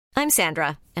I'm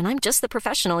Sandra, and I'm just the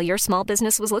professional your small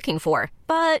business was looking for.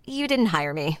 But you didn't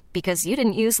hire me because you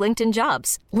didn't use LinkedIn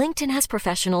Jobs. LinkedIn has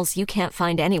professionals you can't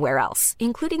find anywhere else,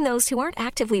 including those who aren't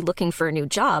actively looking for a new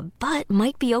job, but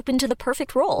might be open to the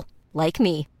perfect role, like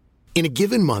me. In a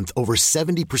given month, over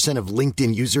 70% of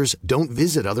LinkedIn users don't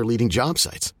visit other leading job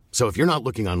sites. So if you're not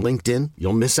looking on LinkedIn,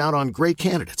 you'll miss out on great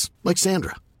candidates like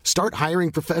Sandra. Start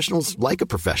hiring professionals like a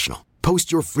professional.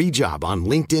 Post your free job on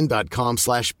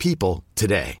linkedin.com/people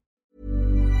today.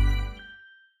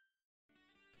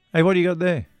 Hey, what do you got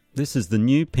there? This is the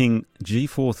new Ping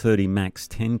G430 Max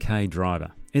 10K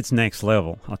driver. It's next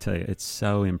level, I'll tell you. It's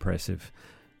so impressive.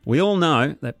 We all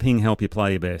know that Ping help you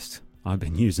play your best. I've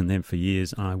been using them for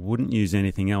years. I wouldn't use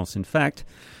anything else. In fact,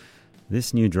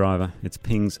 this new driver, it's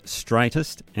Ping's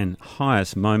straightest and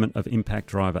highest moment of impact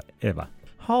driver ever.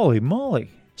 Holy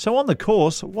moly. So on the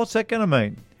course, what's that going to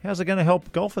mean? How's it going to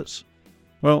help golfers?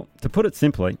 Well, to put it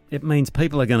simply, it means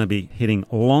people are going to be hitting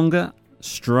longer,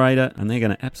 straighter, and they're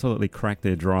going to absolutely crack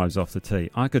their drives off the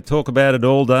tee. I could talk about it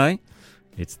all day.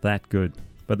 It's that good.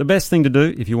 But the best thing to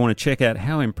do if you want to check out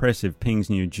how impressive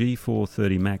Ping's new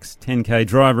G430 Max 10K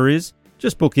driver is,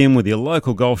 just book in with your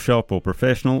local golf shop or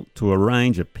professional to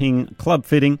arrange a Ping club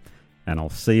fitting, and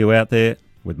I'll see you out there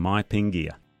with my Ping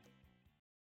gear.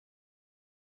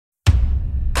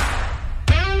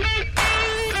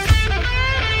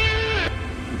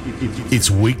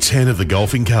 It's week 10 of the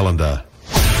golfing calendar.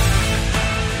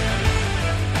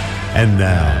 And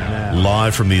now,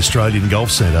 live from the Australian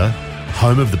Golf Centre,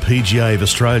 home of the PGA of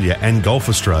Australia and Golf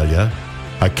Australia,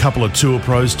 a couple of tour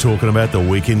pros talking about the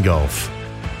week in golf.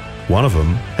 One of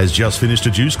them has just finished a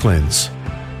juice cleanse.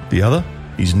 The other,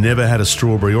 he's never had a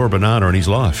strawberry or a banana in his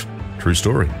life. True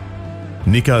story.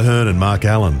 Nick O'Hearn and Mark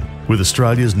Allen, with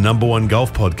Australia's #1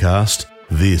 golf podcast,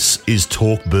 this is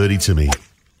Talk Birdie to Me.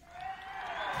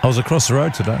 I was across the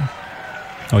road today.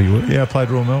 Oh, you were? Yeah, I played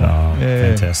Royal Melbourne. Oh,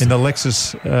 fantastic. In the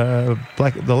Lexus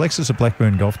at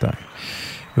Blackburn Golf Day.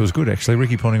 It was good, actually.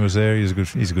 Ricky Ponting was there. He's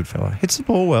a good fella. Hits the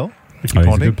ball well, Ricky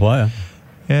Ponting. He's a good player.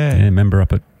 Yeah. Member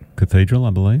up at Cathedral, I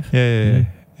believe. Yeah,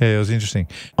 it was interesting.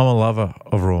 I'm a lover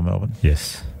of Royal Melbourne.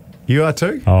 Yes. You are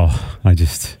too? Oh,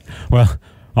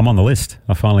 I'm on the list.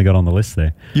 I finally got on the list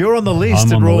there. You're on the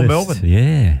list at Royal Melbourne?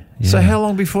 Yeah. So how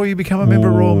long before you become a member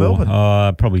of Royal Melbourne?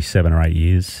 Probably 7 or 8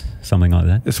 years, something like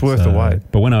that. It's worth the wait.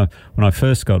 But when I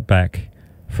first got back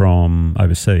from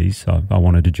overseas, I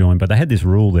wanted to join, but they had this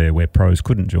rule there where pros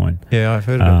couldn't join. Yeah, I've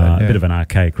heard about that. Yeah. A bit of an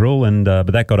archaic rule, and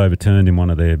but that got overturned in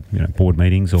one of their board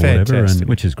meetings or whatever,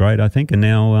 which is great, I think. And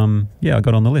now, I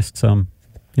got on the list. So,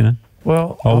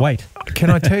 well, I'll wait. Can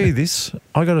I tell you this?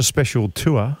 I got a special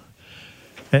tour.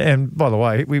 And by the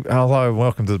way, hello and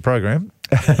welcome to the program.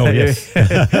 Oh, yes.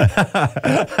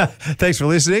 Thanks for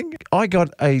listening. I got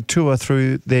a tour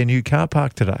through their new car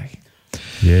park today.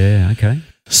 Yeah, okay.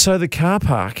 So the car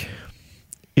park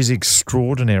is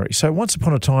extraordinary. So once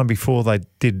upon a time before they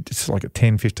did, it's like a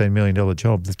 $10, $15 million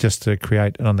job just to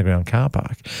create an underground car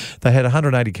park. They had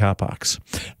 180 car parks.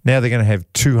 Now they're going to have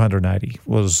 280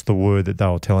 was the word that they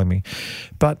were telling me.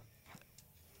 But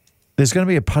there's going to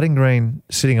be a putting green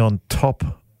sitting on top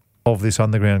of this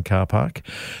underground car park.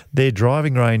 Their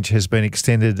driving range has been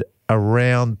extended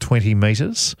around 20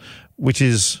 metres, which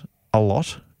is a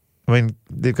lot. I mean,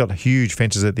 they've got huge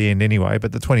fences at the end anyway,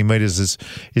 but the 20 metres is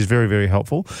very, very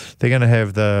helpful. They're going to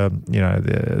have the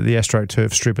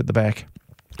AstroTurf strip at the back.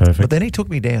 Perfect. But then he took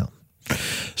me down.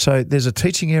 So there's a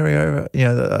teaching area,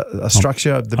 a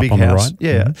structure, the big on house. The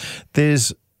right. Yeah.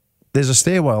 Mm-hmm. There's a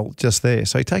stairwell just there.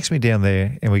 So he takes me down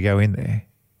there and we go in there.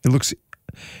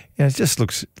 It just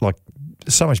looks like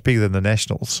so much bigger than the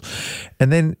Nationals.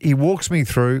 And then he walks me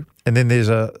through, and then there's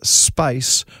a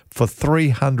space for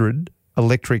 300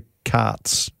 electric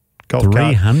carts. Golf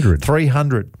 300?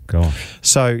 300. Gosh.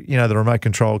 So, the remote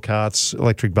control carts,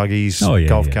 electric buggies,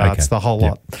 golf carts, okay. the whole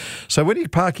lot. So when you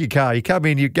park your car, you come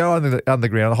in, you go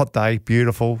underground, a hot day,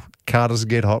 beautiful, car doesn't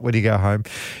get hot when you go home.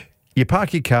 You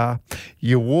park your car,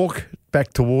 you walk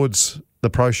back towards the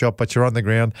pro shop, but you're on the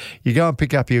ground. You go and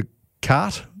pick up your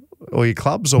cart or your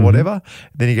clubs or whatever.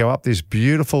 Then you go up this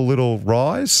beautiful little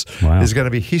rise. Wow. There's going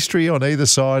to be history on either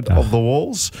side of the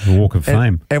walls. The Walk of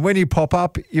Fame. And when you pop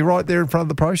up, you're right there in front of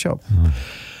the pro shop.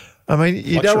 I mean,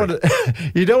 you don't want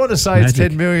to say it's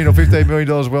 $10 million or $15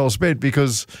 million well spent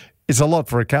because it's a lot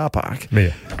for a car park.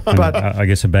 Yeah. But I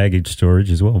guess a baggage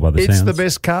storage as well by the sounds. It's the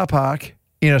best car park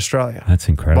in Australia. That's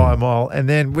incredible. By a mile. And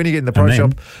then when you get in the pro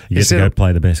shop, you get to go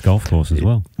play the best golf course as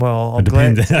well. Well,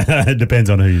 It depends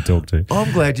on who you talk to.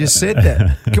 I'm glad you said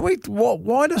that.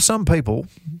 Why do some people,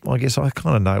 I guess I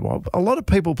kind of know why, a lot of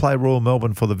people play Royal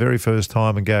Melbourne for the very first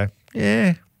time and go,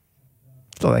 yeah,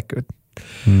 it's not that good.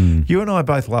 You and I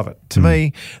both love it. To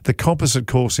me, the composite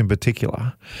course in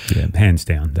particular, hands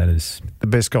down, that is the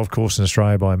best golf course in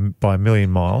Australia by a million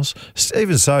miles.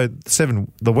 Even so,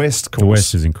 the West course. The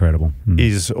West is incredible.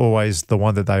 Is always the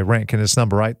one that they rank, and it's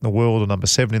number 8 in the world or number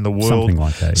 7 in the world. Something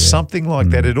like that. Yeah. Something like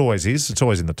that. It always is. It's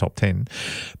always in the top 10.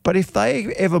 But if they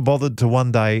ever bothered to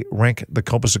one day rank the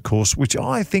composite course, which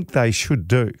I think they should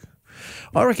do,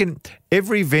 I reckon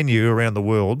every venue around the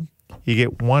world, you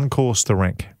get one course to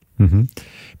rank.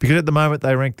 Because at the moment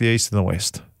they rank the East and the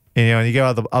West. And you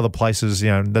go other places,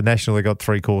 the National, they got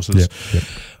 3 courses. Yep.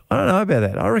 I don't know about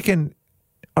that. I reckon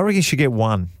you should get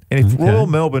one. And if Royal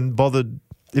Melbourne bothered,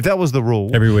 if that was the rule.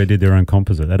 Everywhere did their own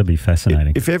composite. That'd be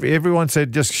fascinating. If everyone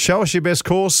said, just show us your best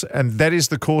course, and that is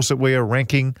the course that we are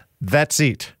ranking, that's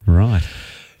it. Right.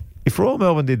 If Royal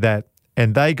Melbourne did that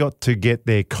and they got to get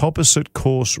their composite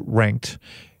course ranked,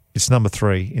 it's number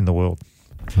 3 in the world.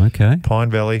 Okay. Pine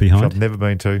Valley, Behind? which I've never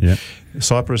been to. Yep.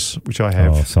 Cyprus, which I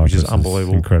have, Cyprus which is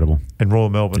unbelievable. Incredible. And Royal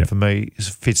Melbourne, for me,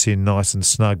 fits in nice and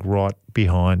snug right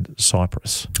behind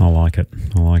Cyprus. I like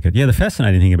it. Yeah, the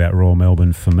fascinating thing about Royal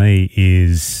Melbourne for me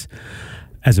is,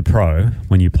 as a pro,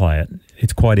 when you play it,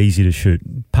 it's quite easy to shoot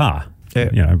par.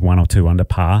 Yeah. 1 or 2 under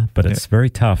par, but it's very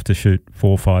tough to shoot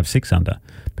 4, 5, 6 under,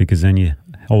 because then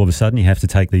all of a sudden you have to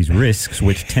take these risks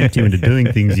which tempt you into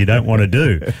doing things you don't want to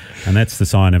do. And that's the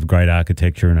sign of great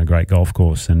architecture and a great golf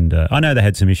course. And I know they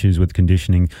had some issues with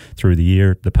conditioning through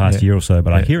the past year or so,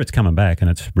 but I hear it's coming back and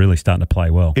it's really starting to play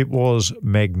well. It was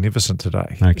magnificent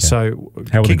today. Okay. So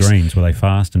how were the greens? Were they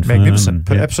fast and magnificent,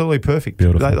 firm? Absolutely perfect.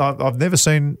 Beautiful. I've never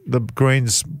seen the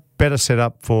greens better set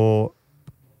up for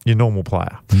your normal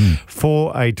player.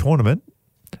 For a tournament,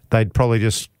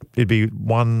 it'd be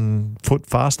 1 foot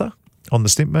faster on the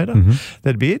stimp meter.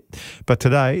 That'd be it. But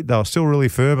today, they were still really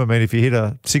firm. I mean, if you hit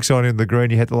a 6-iron in the green,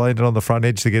 you had to land it on the front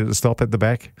edge to get it to stop at the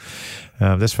back.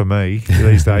 That's for me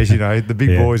these days. The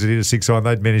big boys that hit a 6-iron,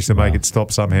 they'd manage to make it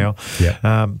stop somehow.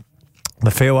 Yeah. The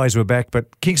fairways were back,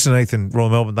 but Kingston Heath and Royal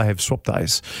Melbourne, they have swap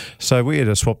days. So we had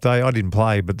a swap day. I didn't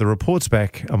play, but the reports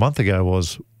back a month ago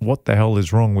was, what the hell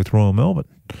is wrong with Royal Melbourne?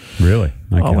 Really?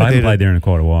 Okay. I haven't played there in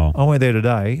quite a while. I went there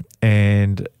today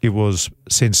and it was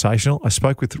sensational. I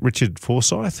spoke with Richard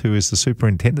Forsyth, who is the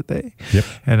superintendent there,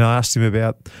 and I asked him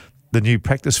about the new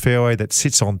practice fairway that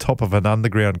sits on top of an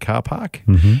underground car park.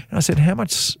 And I said, how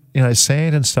much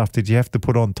sand and stuff did you have to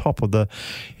put on top of the...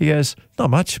 He goes, not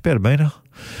much, about 1 metre.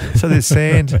 So there's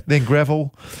sand, then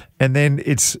gravel, and then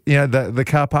it's, the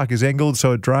car park is angled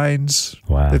so it drains.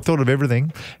 Wow. They've thought of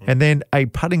everything. And then a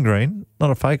putting green,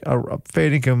 not a fake, a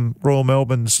fair income Royal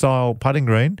Melbourne style putting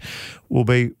green will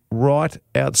be right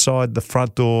outside the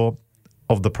front door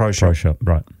of the pro shop. Pro shop,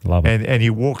 right. Love it. And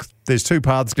you walk, there's 2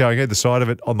 paths going either side of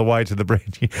it on the way to the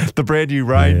brand new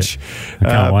range. I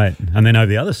can't wait. And then over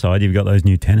the other side, you've got those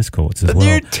new tennis courts as well. The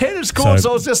new tennis courts,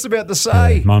 I was just about to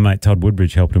say. My mate Todd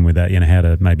Woodbridge helped him with that, how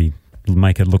to maybe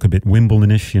make it look a bit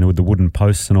Wimbledon-ish, with the wooden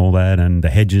posts and all that and the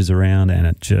hedges around, and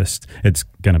it's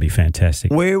going to be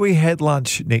fantastic. Where we had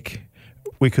lunch, Nick,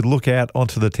 we could look out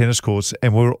onto the tennis courts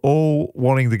and we were all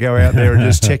wanting to go out there and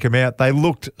just check them out. They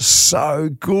looked so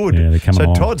good. Yeah, they're coming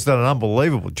along. Todd's done an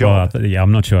unbelievable job. Well,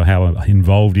 I'm not sure how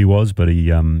involved he was, but he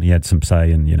had some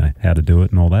say in, how to do it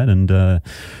and all that. And I'm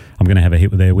going to have a hit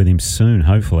there with him soon,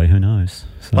 hopefully. Who knows?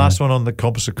 So. Last one on the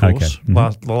composite course.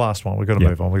 Okay. The last one. We've got to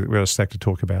move on. We've got a stack to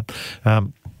talk about.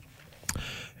 The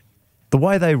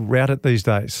way they route it these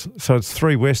days, so it's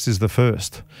 3 West is the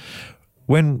first.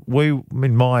 When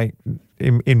in my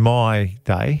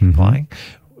day playing,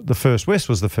 the first West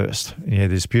was the first.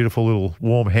 This beautiful little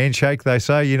warm handshake, they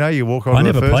say. You walk on. I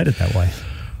never played it that way.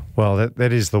 Well,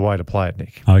 that is the way to play it,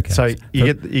 Nick. Okay. So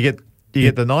you get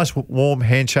the nice warm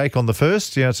handshake on the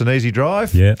first. It's an easy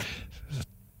drive. Yeah.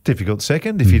 Difficult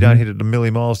second if you don't hit it a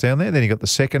million miles down there. Then you got the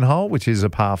second hole, which is a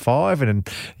par 5, and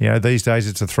these days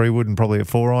it's a 3-wood and probably a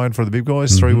 4-iron for the big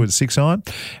guys, 3-wood, 6-iron,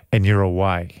 and you're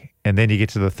away. And then you get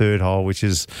to the third hole, which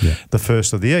is the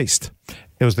first of the East.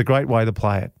 It was the great way to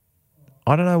play it.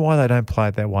 I don't know why they don't play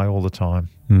it that way all the time.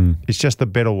 It's just a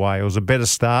better way. It was a better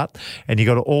start, and you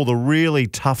got all the really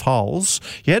tough holes.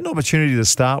 You had an opportunity to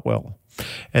start well.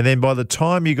 And then by the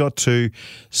time you got to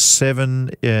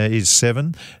 7 is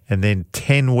 7, and then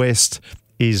 10 West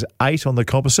is 8 on the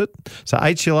composite. So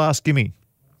 8's your last gimme.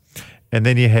 And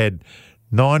then you had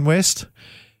 9 West,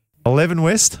 11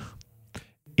 West,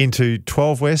 into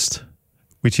 12 West,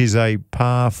 which is a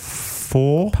par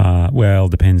 4. Well,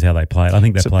 depends how they play it. I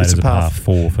think they play it as a par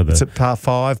 4 for the... It's a par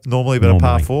 5 normally, but a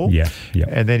par 4. Yeah.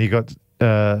 And then you got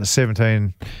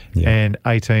 17 and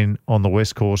 18 on the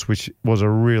West Course, which was a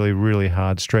really, really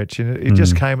hard stretch. And it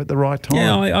just came at the right time.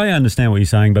 Yeah, I understand what you're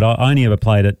saying, but I only ever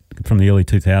played it from the early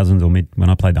 2000s or mid when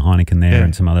I played the Heineken there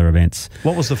and some other events.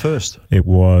 What was the first? It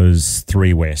was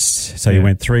 3 West. So you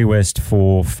went 3 West,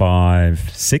 4, 5,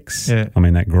 6. Yeah. I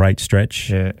mean, that great stretch.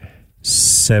 Yeah.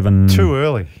 7. Too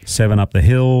early. 7 up the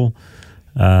hill.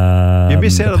 You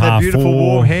missed out on that beautiful 4.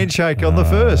 warm handshake on the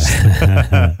first.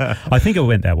 I think it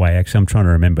went that way, actually. I'm trying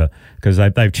to remember because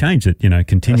they've changed it,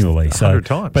 continually. 100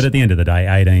 times. But at the end of the day,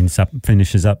 18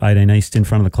 finishes up 18 East in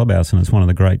front of the clubhouse, and it's one of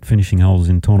the great finishing holes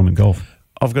in tournament golf.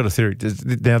 I've got a theory.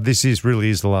 Now, this really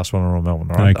is the last one on Royal Melbourne,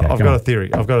 right? Okay, I've got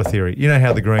a theory. You know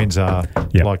how the greens are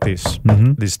like this,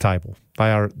 this table.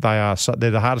 They're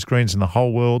the hardest greens in the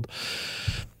whole world.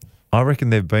 I reckon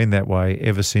they've been that way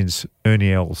ever since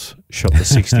Ernie Els shot the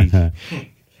 60.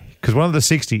 Because one of the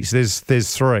 60s,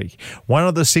 there's 3. One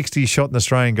of the 60s shot in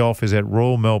Australian golf is at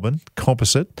Royal Melbourne,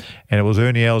 composite, and it was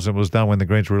Ernie Els, and it was done when the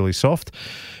greens were really soft.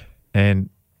 And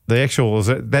the actual was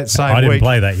that same week. I didn't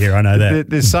play that year, I know that.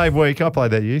 The same week, I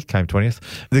played that year, came 20th.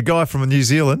 The guy from New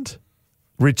Zealand,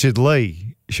 Richard Lee,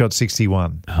 shot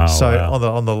 61. Oh, so wow.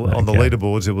 on the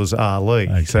leaderboards, it was R. Lee.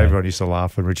 Okay. So everyone used to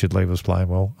laugh when Richard Lee was playing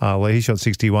well. R. Lee, he shot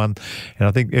 61. And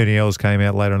I think Ernie Els came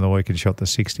out later in the week and shot the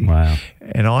 60. Wow.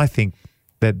 And I think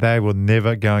that they were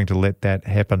never going to let that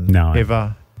happen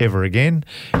ever again.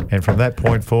 And from that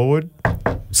point forward,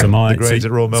 the greens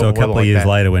at Royal Melbourne. So a couple of years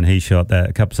later when he shot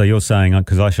that, so you're saying,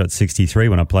 because I shot 63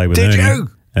 when I played with Ernie. Did you?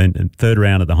 And third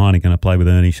round at the Heineken, I played with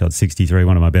Ernie, shot 63,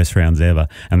 one of my best rounds ever.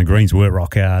 And the greens were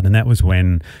rock hard. And that was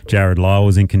when Jared Lyle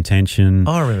was in contention.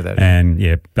 I remember that. And,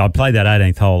 I played that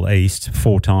 18th hole East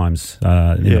 4 times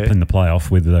in the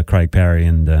playoff with Craig Parry.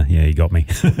 And, he got me.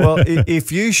 Well,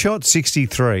 if you shot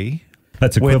 63...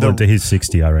 That's equivalent to his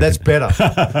 60, I reckon. That's better.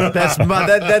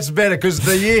 That's better because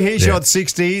the year he shot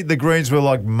 60, the greens were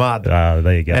like mud. Oh,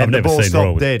 there you go. And I've never the ball seen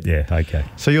stopped dead. Yeah, okay.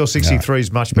 So your 63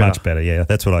 is much better. Much better, yeah.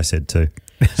 That's what I said too.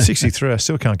 63, I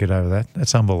still can't get over that.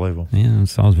 That's unbelievable. Yeah,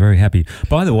 so I was very happy.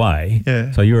 By the way,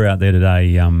 so you were out there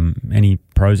today. Any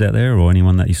pros out there or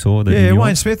anyone that you saw? That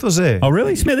Wayne Smith was there. Oh,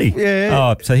 really? Smithy?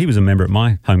 Yeah. Oh, so he was a member at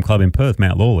my home club in Perth,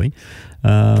 Mount Lawley.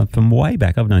 From way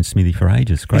back. I've known Smithy for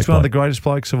ages. He's one of the greatest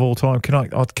blokes of all time. Can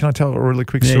I tell a really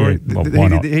quick story? Yeah. Well, why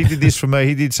not? He did this for me.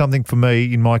 He did something for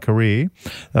me in my career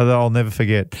that I'll never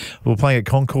forget. We were playing at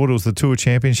Concord. It was the Tour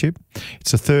Championship.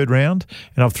 It's the 3rd round,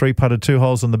 and I've 3-putted 2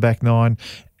 holes on the back 9,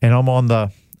 and I'm on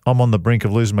the brink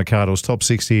of losing my card. I was top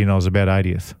 60, and I was about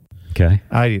 80th. Okay.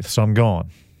 80th, so I'm gone.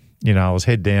 I was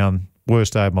head down,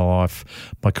 worst day of my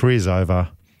life. My career's over.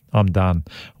 I'm done.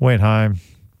 Went home.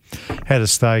 Had a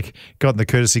steak, got in the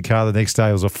courtesy car the next day.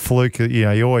 It was a fluke.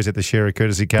 You always have to share a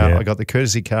courtesy car. Yeah. I got the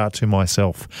courtesy car to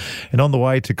myself. And on the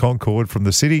way to Concord from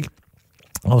the city,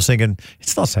 I was thinking,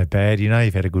 it's not so bad.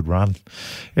 You've had a good run.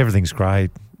 Everything's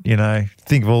great.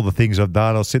 Think of all the things I've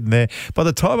done. I was sitting there. By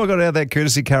the time I got out of that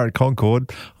courtesy car at Concord,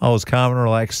 I was calm and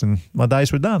relaxed and my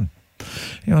days were done.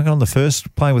 I got on the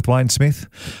first, playing with Wayne Smith.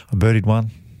 I birdied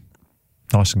 1.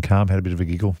 Nice and calm, had a bit of a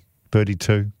giggle. Birdied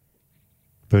 2.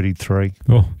 Birdied 3.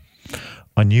 Oh.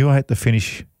 I knew I had to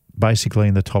finish basically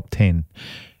in the top 10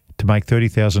 to make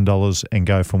 $30,000 and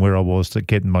go from where I was to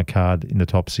getting my card in the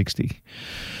top 60.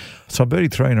 So I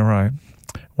birdied 3 in a row.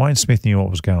 Wayne Smith knew what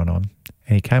was going on,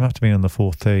 and he came up to me on the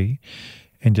 4th tee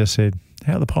and just said,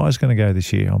 "How are the Pies going to go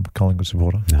this year?" I'm a Collingwood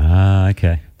supporter. Ah,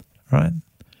 okay. Right? And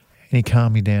he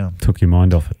calmed me down. Took your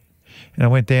mind off it. And I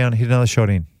went down, hit another shot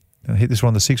in. And I hit this one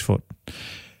on the 6 foot.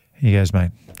 He goes,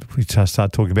 "Mate, we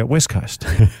started talking about West Coast."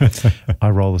 I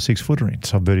roll the 6-footer in.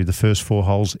 So I birdied the first 4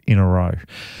 holes in a row.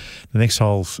 The next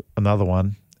hole's another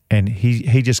one. And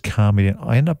he just calmed me down.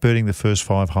 I ended up birding the first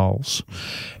 5 holes.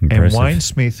 Impressive. And Wayne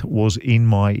Smith was in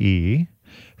my ear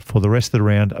for the rest of the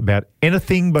round about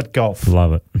anything but golf.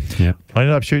 Love it. Yeah. I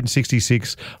ended up shooting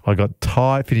 66. I got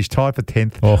finished tied for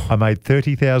 10th. Oh. I made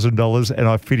 $30,000 and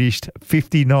I finished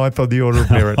 59th on the order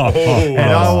of merit. And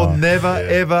I will never,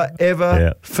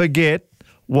 ever forget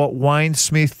what Wayne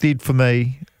Smith did for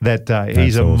me that day.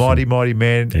 He's a mighty, mighty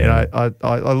man. Yeah. And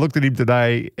I looked at him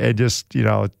today and just,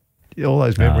 all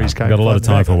those memories came. Got a lot of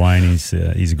time for Wayne. He's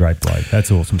a great bloke. That's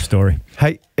an awesome story.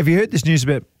 Hey, have you heard this news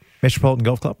about Metropolitan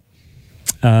Golf Club?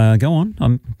 Go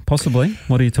on. Possibly.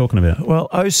 What are you talking about? Well,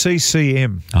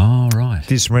 OCCM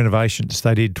did some renovations.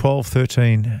 They did 12,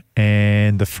 13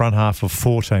 and the front half of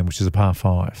 14, which is a par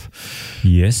 5.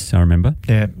 Yes, I remember.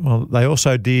 Yeah. Well, they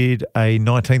also did a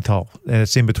 19th hole, and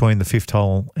it's in between the 5th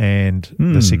hole and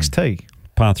the 6th tee.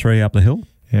 Par 3 up the hill?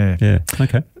 Yeah. Yeah.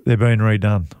 Okay. They're being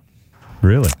redone.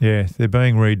 Really? Yeah, they're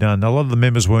being redone. A lot of the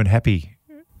members weren't happy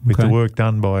with the work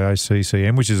done by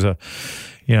OCCM, which is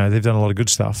they've done a lot of good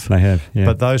stuff. They have, yeah.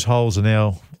 But those holes are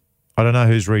now, I don't know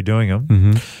who's redoing them.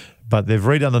 Mm-hmm. But they've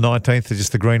redone the 19th.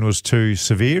 Just the green was too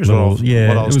severe. What I was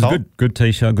it was told. good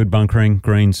tee shot, good bunkering,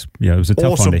 greens. Yeah, it was a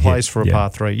tough one to hit. Awesome place for a par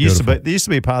 3. There used to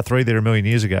be a par 3 there a million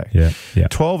years ago. Yeah.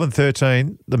 12 and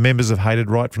 13, the members have hated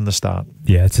right from the start.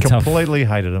 Yeah, it's completely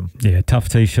hated them. Yeah, tough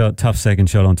tee shot, tough second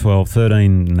shot on 12,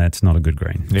 13. That's not a good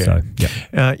green. Yeah. So,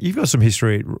 yeah. You've got some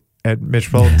history at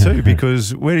Metropolitan too,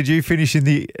 because where did you finish in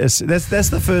the? That's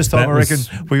the first time I reckon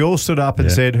we all stood up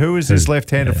and said, "Who is this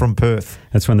left-hander from Perth?"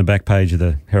 That's when the back page of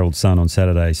the Herald Sun on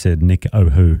Saturday said Nick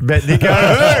O'Hoo. Nick O'Hoo,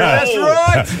 that's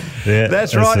right.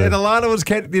 That's right. And Alana was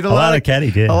Alana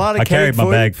caddied. Yeah, I carried my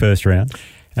bag first round.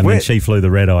 And then she flew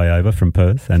the red eye over from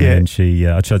Perth. And then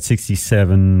I shot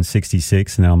 67,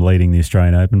 66, and now I'm leading the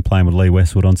Australian Open, playing with Lee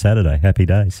Westwood on Saturday. Happy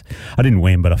days. I didn't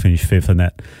win, but I finished 5th, and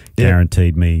that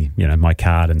guaranteed me, my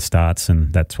card and starts,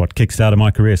 and that's what kickstarted my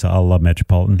career. So I love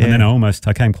Metropolitan. Yeah. And then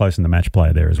I came close in the match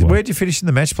play there as well. Where'd you finish in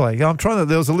the match play? I'm trying to.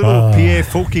 There was a little Pierre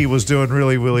Fouquet was doing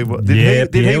really, really well.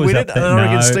 Did he win it? I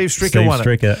reckon Steve Stricker won it.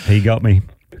 Steve Stricker, he got me.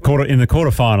 In the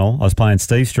quarterfinal, I was playing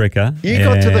Steve Stricker. You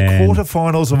got to the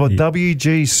quarterfinals of a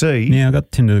WGC. Yeah, I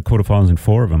got into the quarterfinals in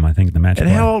 4 of them, I think, in the match. And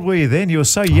how old were you then? You were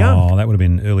so young. Oh, that would have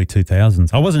been early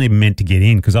 2000s. I wasn't even meant to get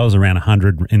in because I was around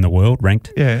 100 in the world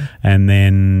ranked. Yeah. And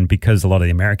then because a lot of the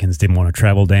Americans didn't want to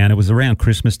travel down, it was around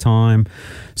Christmas time.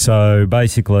 So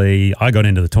basically, I got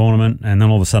into the tournament, and then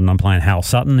all of a sudden, I'm playing Hal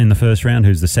Sutton in the first round,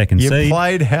 who's the second seed. You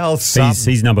played Hal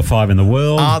Sutton. He's number 5 in the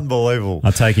world. Unbelievable. I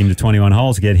take him to 21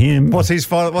 holes to get him. What's his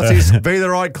Be the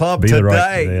Right Club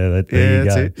today? There you go.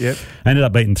 That's it. Yep. I ended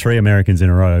up beating 3 Americans in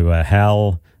a row: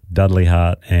 Hal, Dudley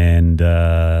Hart, and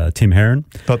Tim Herron.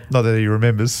 Not that he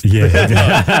remembers. Yeah.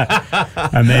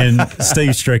 And then Steve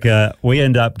Stricker, we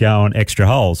end up going extra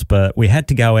holes, but we had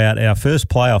to go out. Our first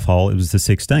playoff hole, it was the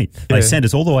 16th. They sent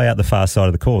us all the way out the far side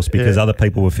of the course because other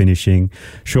people were finishing.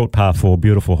 Short par 4,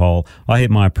 beautiful hole. I hit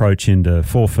my approach into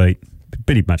 4 feet.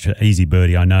 Pretty much an easy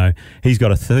birdie, I know. He's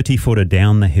got a 30-footer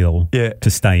down the hill to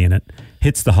stay in it.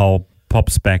 Hits the hole,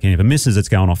 pops back in. If it misses, it's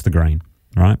going off the green,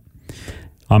 right?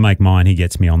 I make mine, he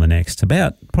gets me on the next.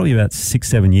 Probably about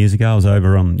 6-7 years ago, I was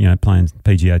over on, playing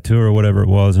PGA Tour or whatever it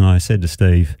was, and I said to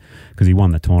Steve, because he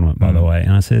won the tournament, by the way,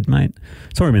 and I said, mate,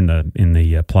 saw him in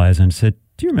the players and said,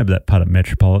 do you remember that putt at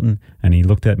Metropolitan? And he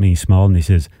looked at me, he smiled, and he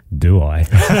says, do I?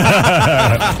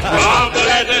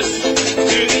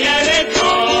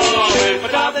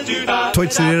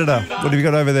 Tweets the editor. What have you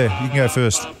got over there? You can go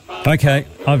first. Okay,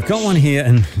 I've got one here,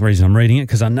 and the reason I'm reading it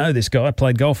because I know this guy. I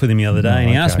played golf with him the other day, and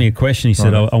he asked me a question. He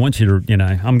said, I want you to,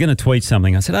 I'm going to tweet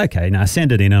something. I said, okay, now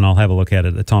send it in, and I'll have a look at it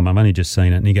at the time. I've only just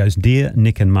seen it. And he goes, Dear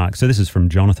Nick and Mark. So this is from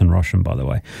Jonathan Rosham, by the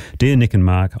way. Dear Nick and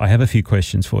Mark, I have a few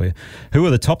questions for you. Who are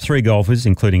the top 3 golfers,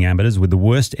 including amateurs, with the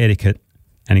worst etiquette,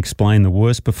 and explain the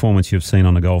worst performance you've seen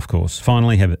on a golf course?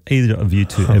 Finally, have either of you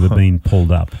two ever been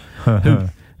pulled up?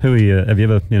 Who are you? Have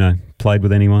you ever, played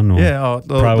with anyone? Or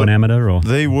pro and amateur? Or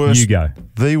the worst. You go.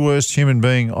 The worst human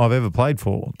being I've ever played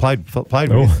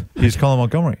with is Colin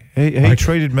Montgomery. He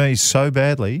treated me so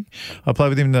badly. I played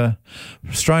with him in the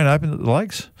Australian Open at the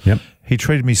Lakes. Yep. He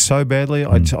treated me so badly.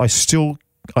 I still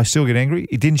get angry.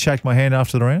 He didn't shake my hand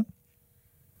after the round.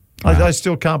 I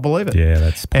still can't believe it. Yeah,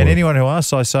 that's poor. And anyone who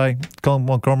asks, I say Colin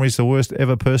Montgomery's the worst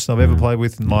ever person I've ever played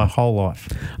with in my whole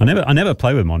life. I never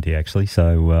played with Monty, actually.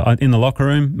 So in the locker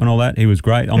room and all that, he was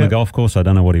great. On the golf course, I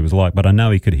don't know what he was like, but I know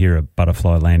he could hear a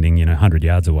butterfly landing, 100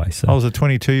 yards away. So I was a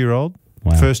 22-year-old,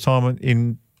 first time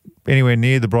in anywhere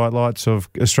near the bright lights of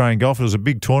Australian golf. It was a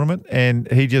big tournament, and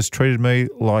he just treated me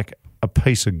like a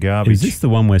piece of garbage. Is this the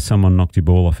one where someone knocked your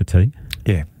ball off a tee?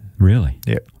 Yeah. Really?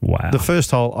 Yep. Wow. The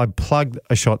first hole, I plugged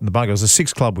a shot in the bunker. It was a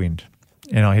 6-club wind,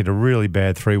 and I hit a really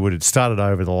bad 3-wood. It started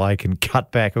over the lake and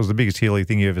cut back. It was the biggest hilly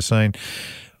thing you've ever seen.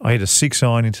 I hit a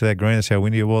 6-iron into that green. That's how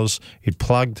windy it was. It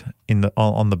plugged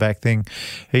on the back thing.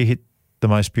 He hit the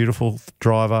most beautiful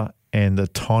driver and the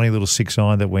tiny little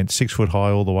 6-iron that went 6 foot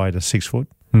high all the way to 6 foot.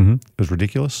 Mm-hmm. It was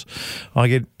ridiculous. I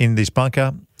get in this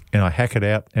bunker and I hack it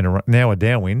out, and now a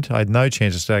downwind. I had no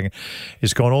chance of staying.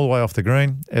 It's gone all the way off the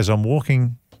green. As I'm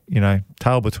walking,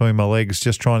 tail between my legs,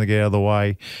 just trying to get out of the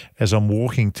way. As I'm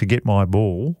walking to get my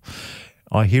ball,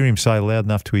 I hear him say loud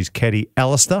enough to his caddy,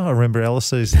 Alistair. I remember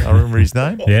Alistair. I remember his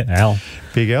name. Yeah, Al.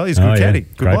 Big Al. He's a good caddy.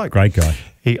 Good bloke. Great guy.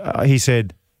 He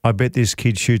said, I bet this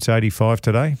kid shoots 85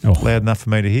 today. Loud enough for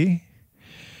me to hear.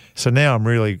 So now I've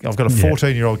got a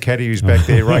 14-year-old caddy who's back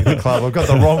there raking the club. I've got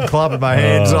the wrong club in my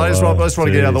hands. I just want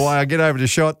to get out of the way. I get over the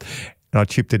shot, and I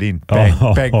chipped it in.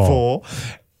 Bang, 4.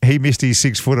 he missed his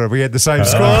 6-footer. We had the same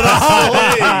score.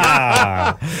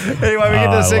 Anyway, we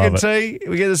get to the second tee.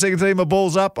 We get to the second tee. My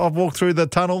ball's up. I've walked through the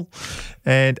tunnel,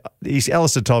 and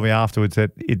Alistair told me afterwards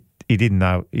that he didn't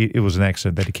know it was an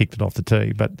accident that he kicked it off the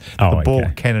tee, but the ball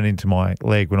cannoned into my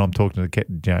leg when I'm talking to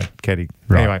the caddy.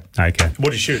 Right. Anyway, okay.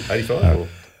 What did you shoot?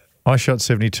 85? I shot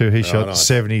 72. He shot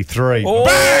 73. Oh!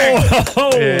 Bang!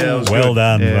 Yeah, that was well good.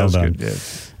 done. Yeah, well done. Good,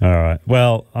 yeah. All right.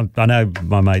 Well, I know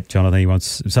my mate Jonathan, he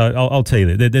wants... So I'll tell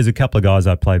you, there's a couple of guys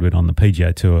I played with on the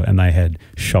PGA Tour, and they had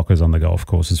shockers on the golf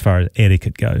course as far as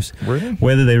etiquette goes. Really?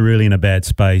 Whether they're really in a bad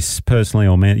space, personally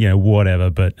or whatever.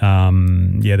 But,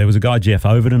 there was a guy, Jeff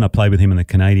Overton. I played with him in the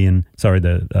Canadian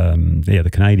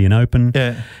Open.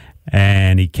 Yeah.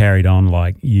 And he carried on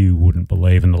like you wouldn't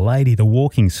believe. And the lady, the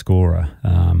walking scorer,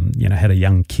 had a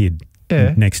young kid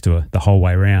next to her the whole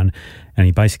way around. And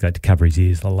he basically had to cover his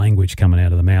ears. The language coming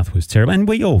out of the mouth was terrible. And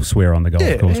we all swear on the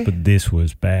golf course, but this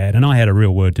was bad. And I had a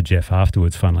real word to Jeff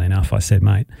afterwards, funnily enough. I said,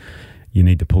 mate, you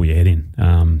need to pull your head in.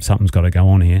 Something's got to go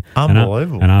on here.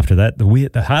 Unbelievable. And after that,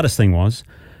 the hardest thing was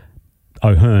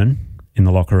O'Hearn in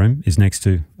the locker room is next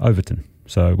to Overton.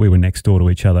 So we were next door to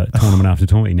each other, tournament after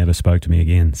tournament. He never spoke to me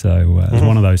again. So it was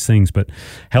one of those things. But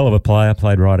hell of a player,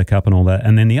 played Ryder Cup and all that.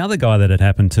 And then the other guy that it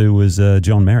happened to was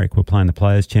John Merrick. We're playing the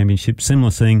Players' Championship.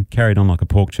 Similar thing, carried on like a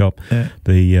pork chop. Yeah.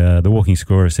 The walking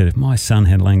scorer said, if my son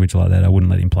had language like that, I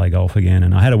wouldn't let him play golf again.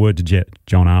 And I had a word to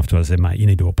John afterwards. I said, mate, you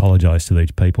need to apologise to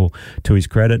these people. To his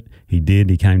credit, he did.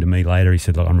 He came to me later. He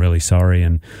said, look, I'm really sorry.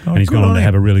 And he's gone on to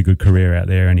have a really good career out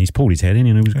there. And he's pulled his head in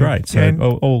and it was great.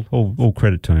 So all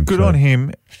credit to him. Good on him.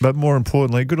 But more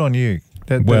importantly, good on you.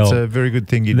 That's a very good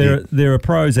thing you did. There are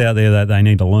pros out there that they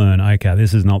need to learn, okay,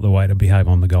 this is not the way to behave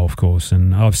on the golf course.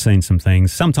 And I've seen some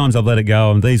things. Sometimes I've let it go,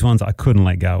 and these ones I couldn't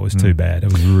let go. It was too bad.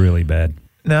 It was really bad.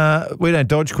 No, we don't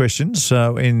dodge questions.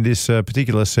 So in this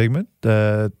particular segment,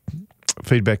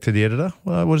 feedback to the editor.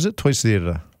 What is it? Tweets to the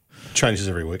editor. Changes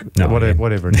every week. No,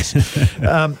 whatever it is.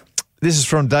 This is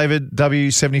from David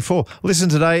W74. Listen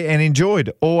today and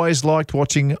enjoyed. Always liked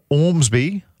watching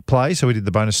Ormsby play, so we did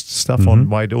the bonus stuff on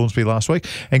Wade Ormsby last week,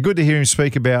 and good to hear him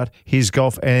speak about his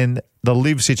golf and the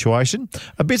Liv situation.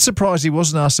 A bit surprised he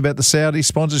wasn't asked about the Saudi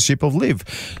sponsorship of Liv.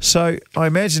 So I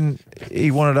imagine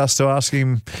he wanted us to ask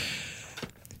him,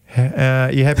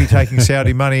 you happy taking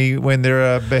Saudi money when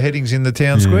there are beheadings in the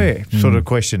town square? Sort of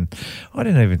question. I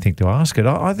didn't even think to ask it.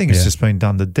 I think it's just been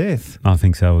done to death. I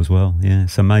think so as well, yeah.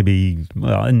 So maybe,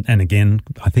 and again,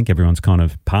 I think everyone's kind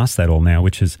of past that all now,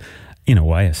 which is in a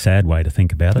way, a sad way to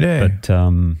think about it. Yeah. But,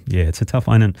 it's a tough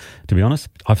one. And to be honest,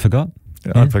 I forgot.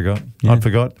 I forgot.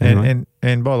 Anyway.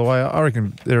 And by the way, I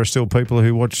reckon there are still people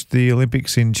who watch the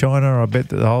Olympics in China. I bet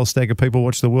that the whole stack of people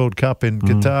watch the World Cup in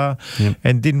Qatar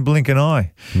and didn't blink an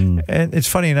eye. And it's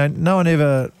funny, no one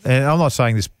ever, and I'm not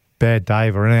saying this bad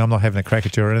Dave or anything, I'm not having a crack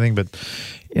at you or anything, but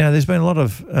there's been a lot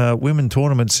of women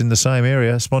tournaments in the same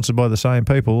area sponsored by the same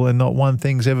people, and not one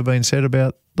thing's ever been said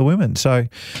about the women. So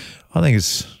I think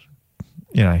it's...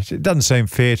 it doesn't seem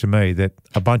fair to me that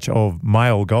a bunch of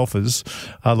male golfers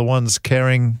are the ones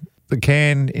carrying the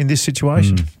can in this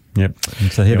situation. Yep,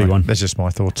 it's a heavy one. That's just my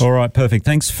thoughts. All right, perfect.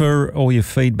 Thanks for all your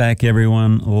feedback,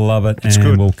 everyone. Love it. It's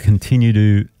good. We'll continue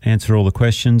to answer all the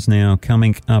questions now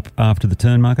coming up after the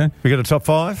turn, Marco. We got a top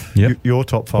five? Yep. Your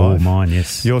top five. Oh, mine,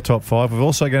 yes. Your top five. We're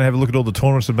also going to have a look at all the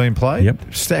tournaments that have been played.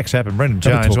 Yep. Stacks happen. Brendan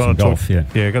Jones. Talk golf,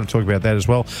 got to talk about that as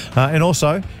well. And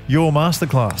also, your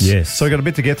masterclass. Yes. So we've got a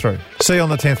bit to get through. See you on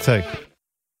the 10th tee.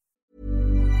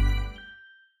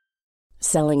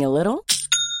 Selling a little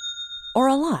or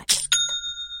a lot?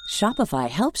 Shopify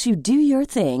helps you do your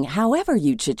thing however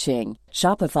you cha-ching.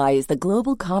 Shopify is the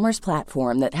global commerce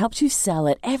platform that helps you sell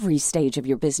at every stage of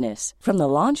your business. From the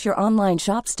launch your online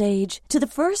shop stage to the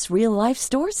first real-life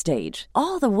store stage,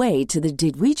 all the way to the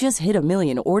did we just hit a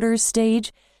million orders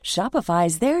stage. Shopify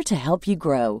is there to help you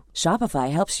grow. Shopify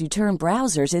helps you turn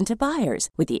browsers into buyers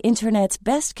with the internet's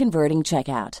best converting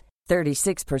checkout.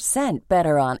 36%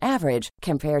 better on average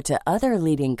compared to other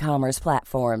leading commerce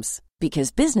platforms.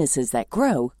 Because businesses that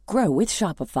grow, grow with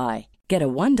Shopify. Get a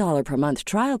 $1 per month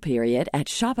trial period at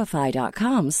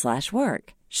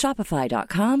shopify.com/work.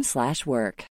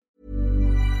 Shopify.com/work.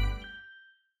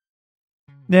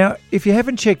 Now, if you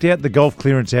haven't checked out the Golf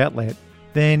Clearance Outlet,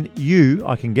 then you,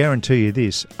 I can guarantee you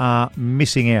this, are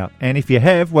missing out. And if you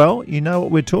have, well, you know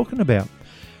what we're talking about.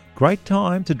 Great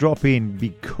time to drop in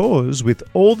because with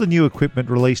all the new equipment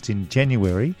released in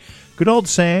January, good old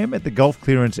Sam at the Golf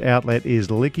Clearance Outlet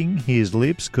is licking his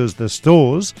lips because the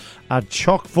stores are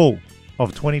chock full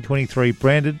of 2023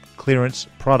 branded clearance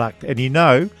product. And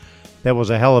that was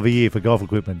a hell of a year for golf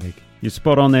equipment, Nick. You're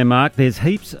spot on there, Mark. There's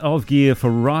heaps of gear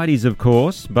for righties, of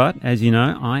course, but as you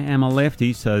know, I am a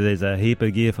lefty, so there's a heap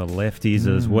of gear for lefties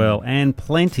as well, and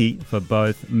plenty for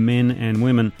both men and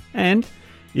women. And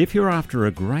if you're after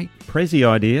a great Prezi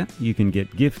idea, you can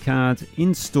get gift cards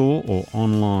in-store or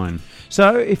online.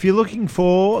 So if you're looking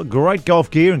for great golf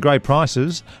gear and great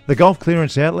prices, the Golf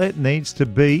Clearance Outlet needs to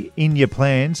be in your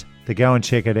plans to go and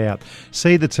check it out.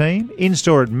 See the team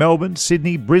in-store at Melbourne,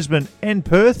 Sydney, Brisbane and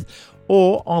Perth,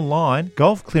 or online,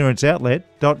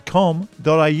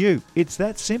 golfclearanceoutlet.com.au. It's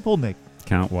that simple, Nick.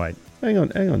 Can't wait. Hang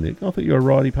on, Nick. I thought you were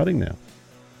righty putting now.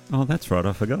 Oh, that's right.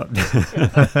 I forgot.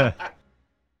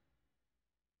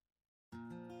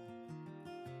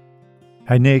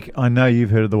 Hey, Nick, I know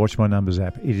you've heard of the Watch My Numbers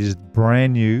app. It is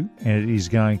brand new and it is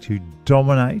going to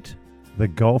dominate the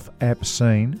golf app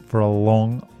scene for a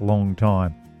long, long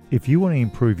time. If you want to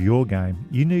improve your game,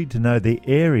 you need to know the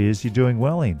areas you're doing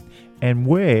well in and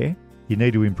where you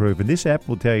need to improve. And this app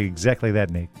will tell you exactly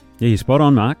that, Nick. Yeah, you're spot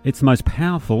on, Mark. It's the most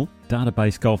powerful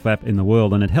database golf app in the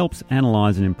world, and it helps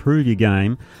analyse and improve your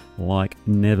game like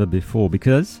never before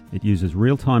because it uses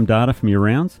real-time data from your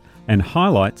rounds and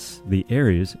highlights the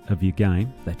areas of your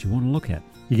game that you want to look at.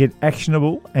 You get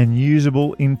actionable and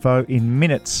usable info in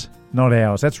minutes, not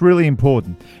hours. That's really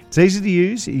important. It's easy to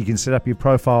use. You can set up your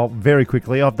profile very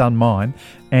quickly. I've done mine.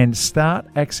 And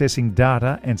start accessing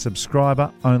data and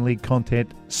subscriber-only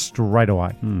content straight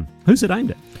away. Who's it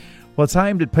aimed at? Well, it's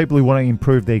aimed at people who want to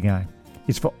improve their game.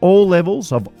 It's for all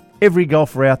levels of every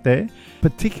golfer out there,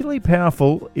 particularly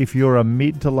powerful if you're a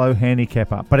mid to low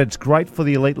handicapper. But it's great for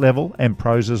the elite level and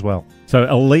pros as well. So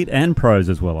elite and pros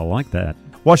as well. I like that.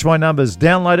 Watch My Numbers.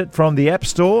 Download it from the App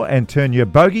Store and turn your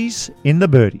bogeys into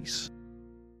birdies.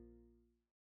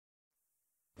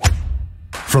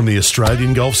 From the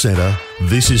Australian Golf Centre,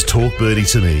 this is Talk Birdie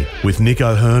to Me with Nick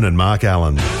O'Hearn and Mark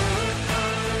Allen.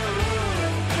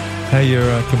 Hey,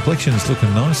 your complexion's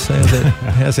looking nice.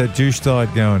 How's that juice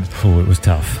diet going? Oh, it was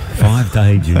tough.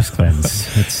 5-day juice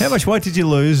cleanse. How much weight did you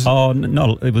lose? Oh,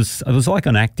 no, it was like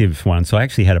an active one. So I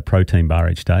actually had a protein bar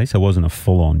each day, so it wasn't a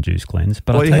full-on juice cleanse.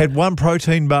 But you had one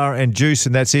protein bar and juice,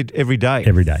 and that's it every day?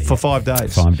 Every day. For 5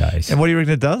 days? 5 days. And what do you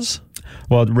reckon it does?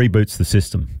 Well, it reboots the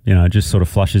system. You know, it just sort of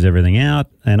flushes everything out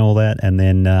and all that. And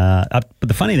then, but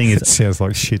the funny thing is... It sounds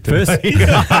like shit to me.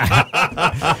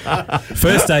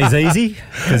 First day's easy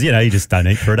because, you know, you just don't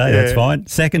eat for a day. That's fine.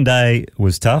 Second day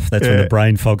was tough. That's when the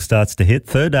brain fog starts to hit.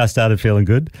 Third day I started feeling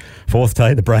good. Fourth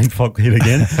day, the brain fog hit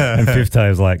again. And fifth day I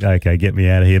was like, okay, get me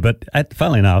out of here. But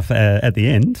funnily enough, at the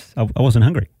end, I wasn't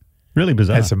hungry. Really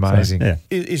bizarre. That's amazing. So, yeah.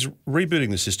 Is rebooting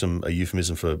the system a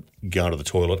euphemism for going to the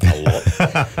toilet a lot?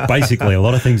 Basically, a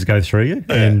lot of things go through you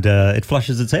and it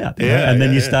flushes it out. You know? And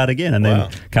then you start again. And then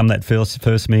come that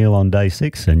first meal on day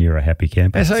 6 and you're a happy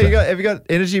camper. And so have you got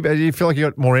energy? Do you feel like you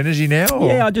got more energy now? Or?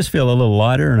 Yeah, I just feel a little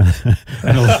lighter and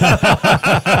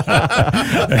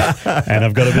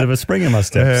I've got a bit of a spring in my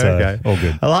step. So all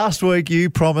good. Last week you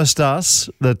promised us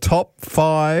the top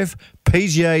 5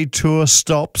 PGA Tour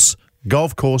stops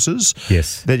golf courses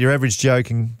that your average Joe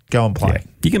can go and play.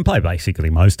 Yeah. You can play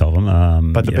basically most of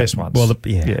them. But the best ones. Well,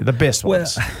 the best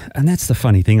ones. And that's the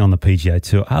funny thing on the PGA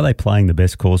Tour. Are they playing the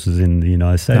best courses in the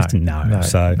United States? No.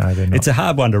 So they're not. It's a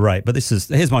hard one to rate, but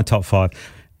here's my top 5.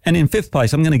 And in 5th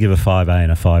place, I'm going to give a 5A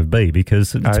and a 5B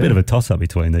because it's a bit of a toss-up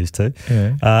between these two.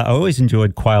 Yeah. I always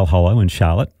enjoyed Quail Hollow in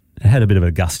Charlotte. It had a bit of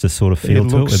Augusta sort of feel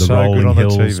to it with the rolling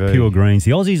hills, pure greens.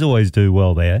 The Aussies always do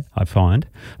well there, I find.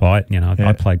 Well,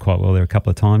 I played quite well there a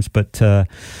couple of times, but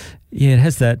it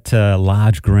has that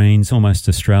large greens, almost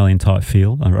Australian type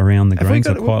feel around the greens.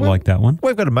 I quite like that one.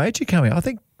 We've got a major coming. I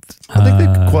think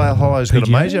the Quail Hollow's got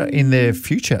a major in their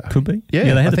future. Could be.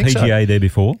 Yeah, they had the PGA there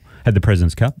before. Had the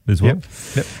President's Cup as well.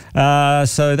 Yep.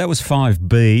 So that was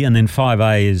 5B, and then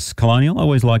 5A is Colonial. I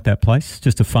always liked that place.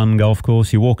 Just a fun golf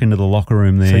course. You walk into the locker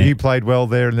room there. So you played well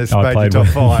there, and this made your top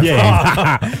 5.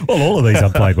 Yeah. Well, all of these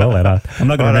I've played well at. I'm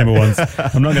not going to remember ones.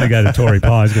 I'm not going to go to Torrey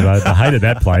Pines because I hated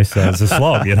that place. So it's a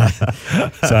slog, you know.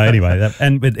 So anyway,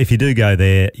 but if you do go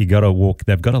there, you got to walk.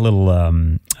 They've got a little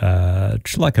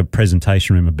like a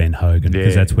presentation room of Ben Hogan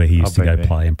because that's where he used to go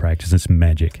play and practice. It's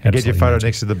magic. Get your photo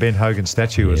next to the Ben Hogan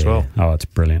statue as well. Oh, it's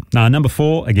brilliant. No, number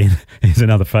 4, again, is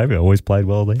another favourite. Always played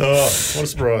well there. Oh, what a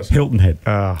surprise. Hilton Head,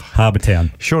 Harbour Town.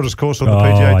 Shortest course on the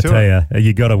PGA Tour. I tell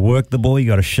you got to work the ball, you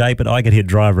got to shape it. I could hit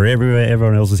driver everywhere.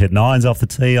 Everyone else has hit 9s off the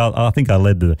tee. I think I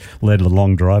led the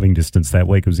long driving distance that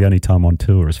week. It was the only time on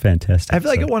tour. It was fantastic. Have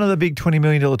they got one of the big $20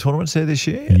 million tournaments there this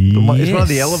year? Yes, it's one of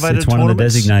the elevated tournaments? It's one of the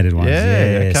designated ones.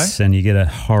 Yes, okay. And you get a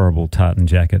horrible tartan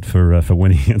jacket for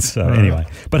winning it. So anyway,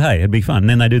 but hey, it'd be fun. And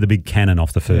then they do the big cannon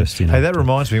off the first. You know, hey, that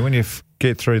reminds me, when you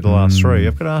get through the last three,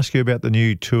 I've got to ask you about the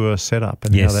new tour setup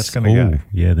and how that's going to go.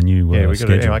 Yeah, the new we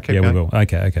schedule. We will.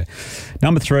 Okay.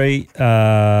 Number 3,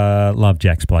 love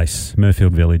Jack's place,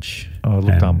 Murfield Village. Oh, it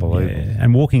looked unbelievable. Yeah.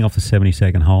 And walking off the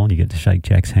 72nd hole and you get to shake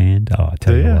Jack's hand. Oh, I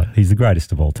tell you what, he's the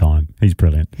greatest of all time. He's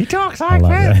brilliant. He talks like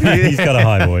that. He's got a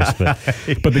high voice.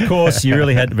 But the course, you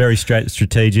really had very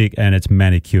strategic and it's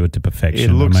manicured to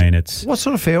perfection. What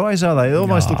sort of fairways are they? They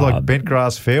almost look like bent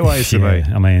grass fairways to me.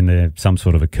 I mean, they're some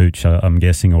sort of a cooch, I'm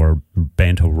guessing, or a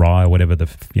bent or rye or whatever.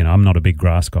 I'm not a big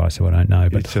grass guy, so I don't know.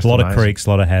 But a lot of creeks,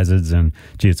 a lot of hazards, and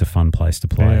gee, it's a fun place to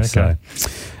play. Yeah, okay.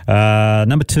 So,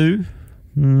 number 2,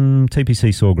 TPC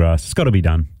Sawgrass. It's got to be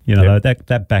done.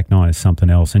 That back nine is something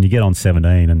else. And you get on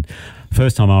 17, and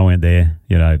first time I went there,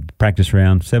 practice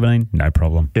round 17, no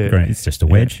problem. Yeah. Green, it's just a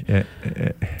wedge. Yeah.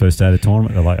 First day of the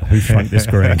tournament, they're like, who shrunk this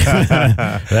green?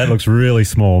 That looks really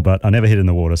small, but I never hit in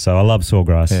the water. So I love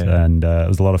Sawgrass, and it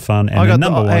was a lot of fun. And I got the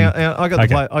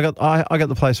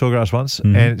play Sawgrass once,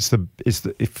 and it's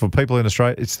for people in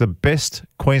Australia, it's the best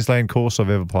Queensland course I've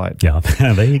ever played. Yeah,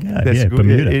 there you go.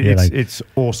 Bermuda. It's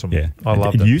awesome. Yeah, I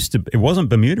loved it. It wasn't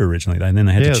Bermuda originally, and then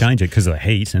they had to change it because of the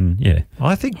heat, and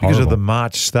I think because of the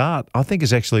March start, I think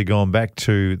it's actually gone back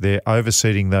to their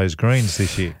overseeding those greens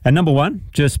this year. And number 1,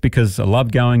 just because I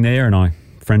loved going there, and a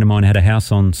friend of mine had a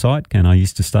house on site, and I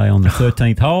used to stay on the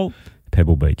 13th hole,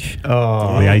 Pebble Beach.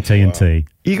 Oh, the AT&T.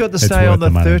 You got to stay on the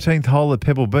 13th hole at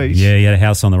Pebble Beach? Yeah, he had a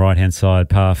house on the right-hand side,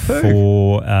 par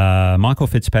 4. Michael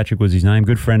Fitzpatrick was his name,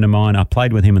 good friend of mine. I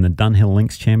played with him in the Dunhill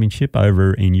Links Championship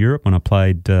over in Europe when I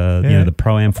played the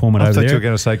Pro-Am format over there. I thought you were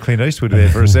going to say Clint Eastwood there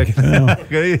for a second.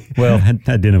 Well,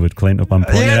 had dinner with Clint at one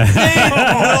point.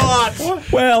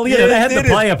 Well, they had the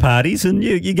player parties, and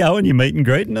you go and you meet and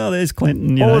greet, and there's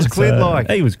Clint. What was Clint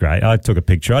like? He was great. I took a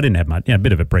picture. I didn't have much, a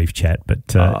bit of a brief chat, but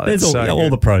there's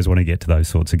all the pros want to get to those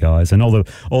sorts of guys, and all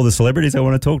the celebrities that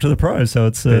want to talk to the pros. So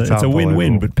it's a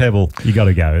win-win. But Pebble, you got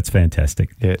to go. It's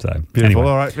fantastic. Yeah, so beautiful. Anyway.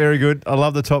 All right, very good. I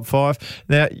love the top 5.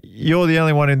 Now you're the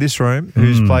only one in this room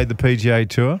who's played the PGA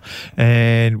Tour,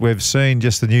 and we've seen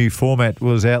just the new format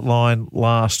was outlined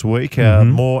last week.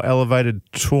 More elevated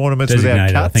tournaments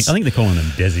without cuts. I think they're calling them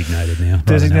designated now.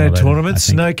 Designated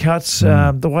tournaments, no cuts.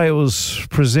 The way it was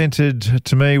presented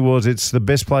to me was it's the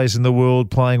best players in the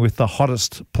world playing with the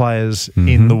hottest players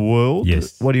in the world.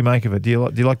 Yes. What do you make of it? Do you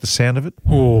like the sound of it?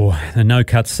 Oh, the no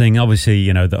cuts thing. Obviously,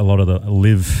 a lot of the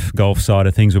live golf side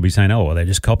of things will be saying, "Oh, well, they're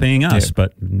just copying us,"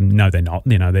 but no, they're not.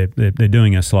 They're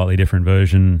doing a slightly different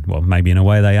version. Well, maybe in a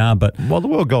way they are, but the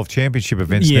World Golf Championship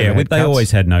events. They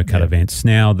always had no cut events.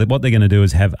 Now, what they're going to do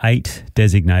is have 8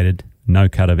 designated no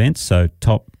cut events. So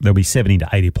there'll be 70 to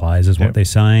 80 players, is what they're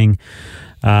saying.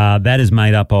 That is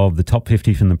made up of the top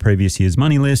 50 from the previous year's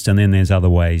money list, and then there's other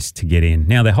ways to get in.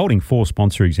 Now, they're holding 4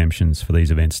 sponsor exemptions for these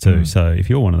events too. So if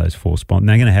you're one of those 4 sponsors,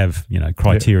 they're going to have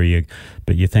criteria,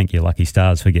 but you thank your lucky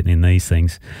stars for getting in these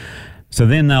things. So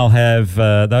then they'll have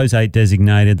those 8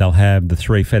 designated. They'll have the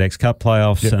 3 FedEx Cup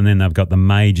playoffs, and then they've got the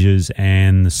majors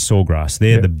and the Sawgrass.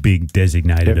 They're the big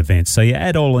designated events. So you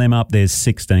add all of them up, there's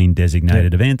 16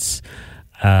 designated events.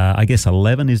 I guess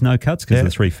 11 is no cuts because the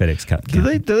 3 FedEx Cup. Do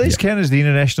these count as the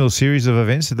international series of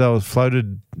events that they were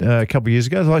floated a couple of years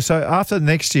ago? So after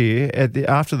next year,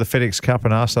 after the FedEx Cup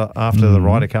and after the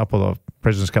Ryder Cup or the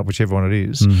President's Cup, whichever one it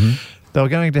is, they were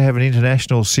going to have an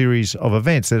international series of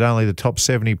events that only the top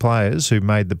 70 players who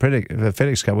made the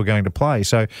FedEx Cup were going to play.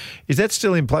 So is that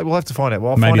still in play? We'll have to find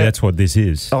out. Maybe that's what this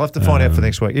is. I'll have to find out for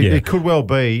next week. It could well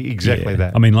be exactly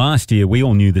that. I mean, last year we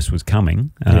all knew this was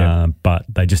coming, but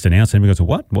they just announced it and we go,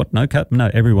 what? No cut?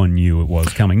 No, everyone knew it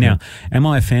was coming. Now, am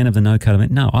I a fan of the no cut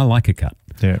event? No, I like a cut.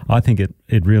 Yeah. I think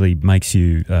it really makes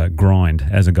you grind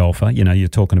as a golfer. You're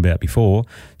talking about before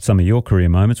some of your career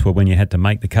moments were when you had to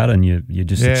make the cut and you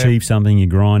just achieve something, you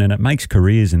grind, and it makes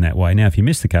careers in that way. Now, if you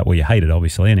miss the cut, well, you hate it,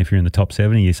 obviously, and if you're in the top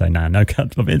 70, you say, no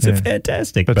cut events are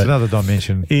fantastic. But it's another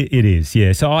dimension. It is,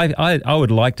 yeah. So I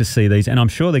would like to see these, and I'm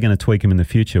sure they're going to tweak them in the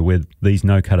future with these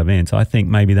no-cut events. I think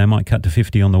maybe they might cut to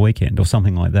 50 on the weekend or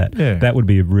something like that. Yeah. That would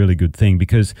be a really good thing,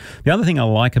 because the other thing I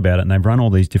like about it, and they've run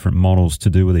all these different models to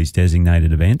do with these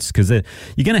designated events, because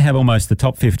you're going to have almost the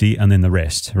top 50 and then the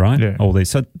rest, right? Yeah. All these.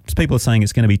 So people are saying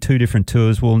it's going to be 2 different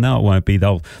tours. Well, no, it won't be.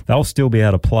 They'll still be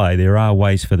able to play. There are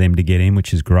ways for them to get in,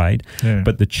 which is great. Yeah.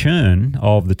 But the churn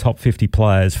of the top 50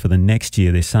 players for the next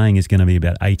year, they're saying is going to be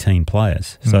about 18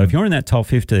 players. So if you're in that top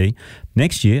 50,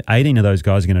 next year, 18 of those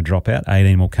guys are going to drop out,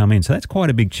 18 will come in. So that's quite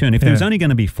a big churn. If there was only going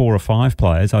to be 4 or 5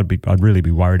 players, I'd really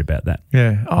be worried about that.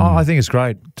 Yeah. I think it's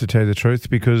great, to tell you the truth,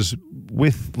 because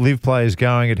with live players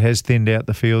going, it has thinned out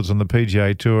the fields on the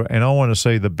PGA Tour, and I want to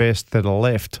see the best that are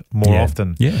left more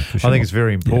often. Yeah, for sure. I think it's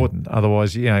very important. Yeah.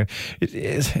 Otherwise, but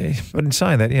in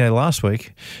saying that, last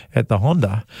week at the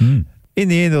Honda. In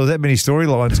the end, there was that many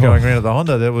storylines going around at the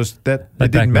Honda.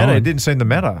 It didn't matter. It didn't seem to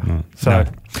matter. So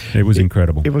it was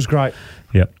incredible. It was great.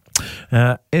 Yep.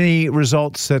 Any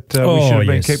results that we should have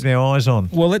been keeping our eyes on?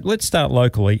 Well, let's start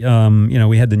locally.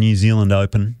 We had the New Zealand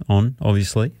Open on,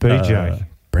 obviously. BJ.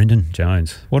 Brendan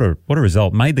Jones. What a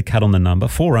result. Made the cut on the number.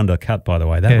 4 under cut, by the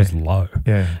way. That was low.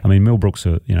 Yeah. I mean, Millbrook's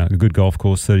a good golf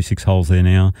course, 36 holes there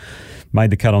now. Made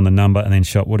the cut on the number and then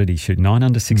shot, what did he shoot? 9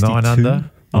 under 62? 9 under.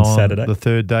 On Saturday. The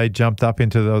third day, jumped up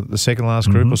into the second last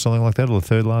group or something like that, or the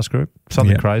third last group.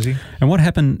 Something crazy. And what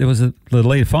happened, there was the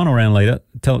leader, final round leader.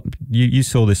 You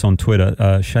saw this on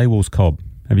Twitter, Shea Wolves-Cobb.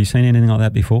 Have you seen anything like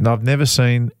that before? No, I've never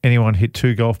seen anyone hit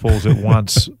 2 golf balls at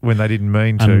once when they didn't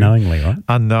mean to. Unknowingly, right?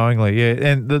 Unknowingly,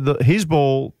 yeah. And his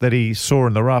ball that he saw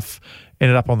in the rough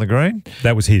ended up on the green.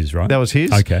 That was his, right? That was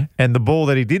his. Okay. And the ball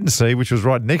that he didn't see, which was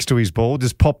right next to his ball,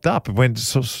 just popped up and went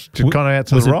kind of out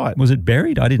to the right. Was it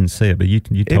buried? I didn't see it, but you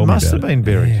told me about it. It must have been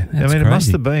buried. Yeah, that's it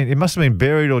crazy. It must have been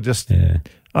buried or just... Yeah.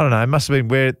 I don't know. It must have been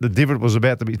where the divot was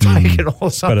about to be taken or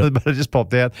something, but it just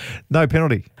popped out. No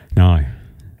penalty. No.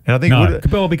 And I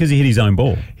think because he hit his own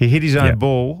ball. He hit his own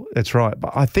ball. That's right.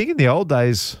 But I think in the old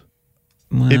days,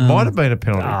 it might have been a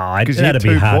penalty. That'd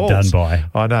be hard done by.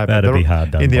 I know. That'd be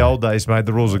hard done in by. the old days, mate,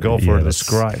 the rules of golf were a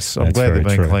disgrace. I'm glad they've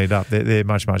been cleaned up. They're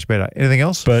much, much better. Anything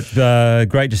else? But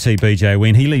great to see BJ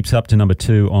win. He leaps up to number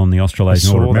 2 on the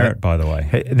Australasian Order of Merit, by the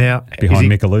way. Now, behind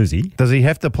Micheluzzi. Does he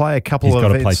have to play a couple of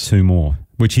events? He's got to play 2 more,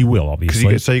 which he will,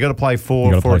 obviously. So you've got to play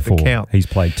 4 for it to count. He's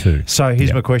played 2. So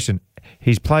here's my question.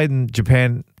 He's played in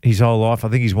Japan his whole life. I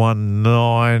think he's won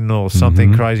 9 or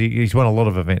something crazy. He's won a lot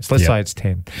of events. Let's say it's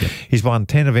 10. Yep. He's won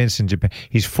 10 events in Japan.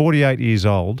 He's 48 years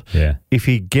old. Yeah. If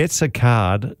he gets a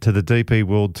card to the DP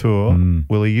World Tour,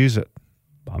 will he use it?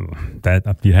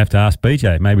 That you'd have to ask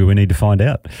BJ. Maybe we need to find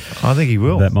out. I think he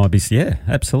will. That might be,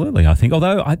 absolutely. I think.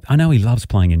 Although I know he loves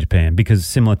playing in Japan because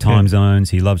similar time zones.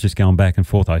 He loves just going back and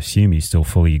forth. I assume he's still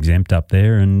fully exempt up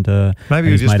there, and maybe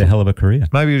he's made a hell of a career.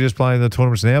 Maybe you're just playing the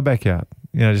tournaments in our backyard.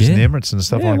 Just in the Emirates and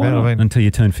stuff like that. I mean, until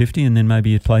you turn 50, and then maybe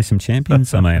you play some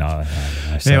champions. I mean, I don't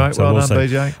know. Anyway, well done,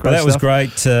 BJ. But that was great.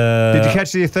 Did you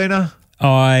catch the Athena?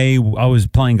 I was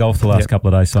playing golf the last couple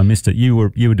of days, so I missed it. You were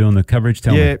doing the coverage.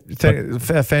 Tell me.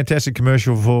 A fantastic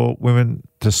commercial for women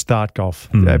to start golf.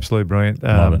 Absolutely brilliant.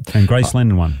 Love it. And Grace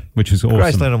Lennon won, which was awesome.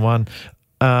 Grace Lennon won.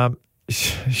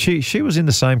 She was in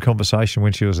the same conversation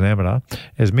when she was an amateur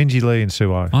as Minjee Lee and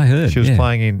Sue O. I heard. She was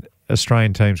playing in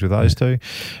Australian teams with those two.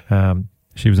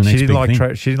 She was she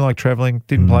didn't like travelling.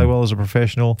 Didn't play well as a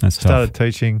professional. That's started tough.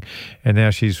 Teaching, and now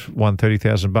she's won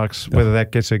 $30,000. Whether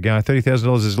that gets her going,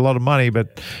 $30,000 is a lot of money, but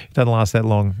it doesn't last that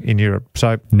long in Europe.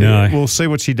 So we'll see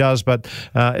what she does. But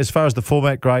as far as the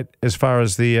format, great. As far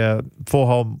as the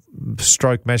 4-hole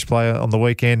stroke match play on the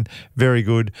weekend, very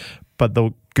good. But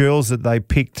the girls that they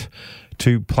picked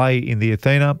to play in the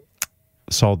Athena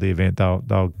sold the event. They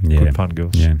were good fun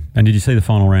girls. Yeah. And did you see the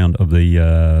final round of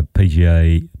the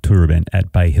PGA Tour event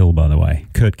at Bay Hill, by the way?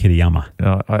 Kurt Kitayama.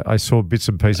 I saw bits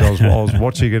and pieces. I was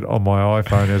watching it on my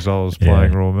iPhone as I was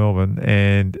playing Royal Melbourne,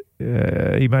 and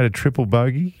he made a triple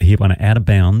bogey. He went out of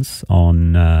bounds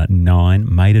on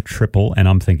 9, made a triple, and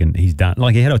I'm thinking he's done.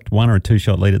 Like, he had a 1 or a 2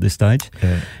 shot lead at this stage,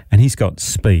 and he's got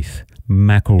Spieth,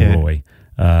 McIlroy,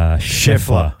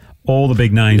 Scheffler, all the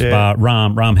big names, bar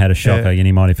Rahm. Rahm had a shocker, and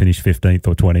he might have finished 15th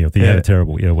or 20th. He had a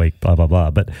terrible week, blah, blah,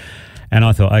 blah. And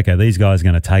I thought, okay, these guys are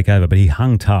going to take over. But he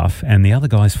hung tough, and the other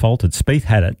guys faltered. Spieth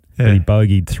had it, but he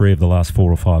bogeyed 3 of the last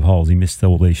 4 or 5 holes. He missed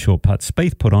all these short putts.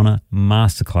 Spieth put on a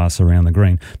masterclass around the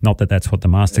green. Not that that's what the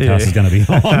masterclass is going to be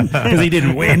on, because he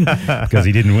didn't win.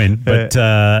 But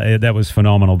that was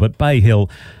phenomenal. But Bay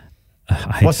Hill...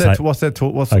 What's it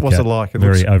like?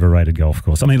 Very overrated golf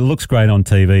course. I mean, it looks great on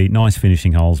TV, nice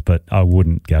finishing holes, but I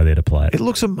wouldn't go there to play it. It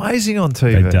looks amazing on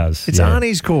TV. It does. It's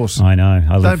Arnie's course. I know.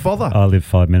 Don't bother. I live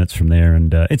 5 minutes from there,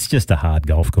 and it's just a hard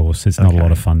golf course. It's not a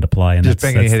lot of fun to play. And just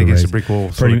banging your head against a brick wall.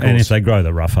 And if they grow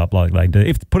the rough up like they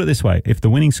do. Put it this way, if the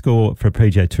winning score for a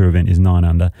PGA Tour event is 9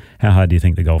 under, how hard do you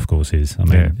think the golf course is? I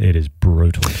mean, it is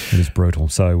brutal. It is brutal.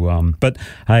 So, but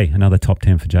hey, another top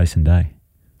 10 for Jason Day.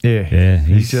 Yeah,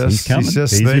 he's coming. He's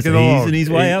just sneaking along. He's his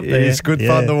way up there. It's good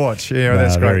fun to watch. Yeah,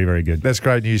 that's great. Very, very good. That's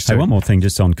great news too. Hey, one more thing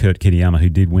just on Kurt Kitayama, who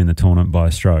did win the tournament by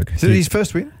a stroke. Is it his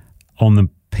first win? On the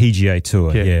PGA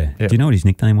Tour, yeah. Do you know what his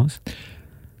nickname was?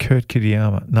 Kurt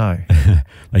Kitayama. No.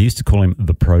 I used to call him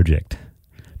The Project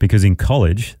because in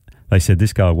college They said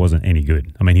this guy wasn't any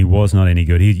good. I mean, he was not any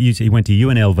good. He went to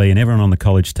UNLV, and everyone on the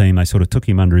college team, they sort of took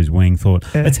him under his wing, thought,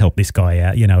 let's help this guy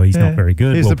out. You know, he's not very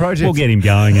good. Here's the project. We'll get him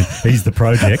going, and he's the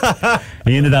project.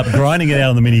 He ended up grinding it out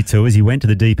on the mini tours. He went to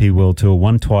the DP World Tour,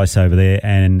 won twice over there,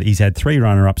 and he's had 3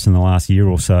 runner-ups in the last year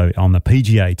or so on the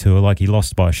PGA Tour. Like, he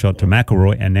lost by a shot to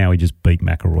McIlroy, and now he just beat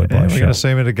McIlroy by a shot. We're going to see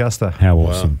him at Augusta. How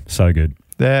awesome. So good.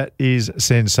 That is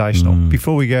sensational.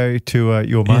 Before we go to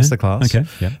your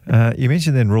masterclass, you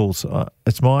mentioned then rules.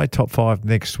 It's my top 5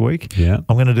 next week. Yeah.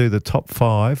 I'm going to do the top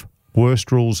 5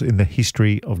 worst rules in the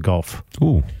history of golf.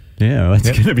 Ooh, yeah, that's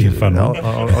going to be a fun one.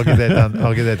 I'll get that done.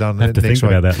 I'll get that done I have to next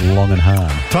think week. about that long and hard.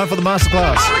 Time for the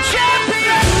masterclass.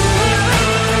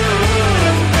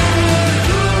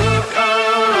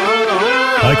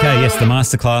 Okay, yes, the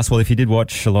masterclass. Well, if you did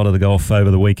watch a lot of the golf over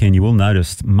the weekend, you will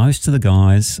notice most of the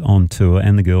guys on tour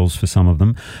and the girls, for some of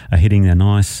them, are hitting a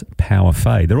nice power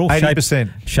fade. They're all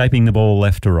 80%. Shaping the ball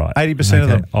left to right. 80% of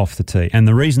them. Off the tee. And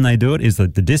the reason they do it is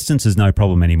that the distance is no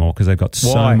problem anymore because they've got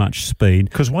so much speed.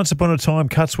 Because once upon a time,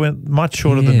 cuts went much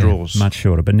shorter than draws. Much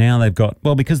shorter. But now they've got,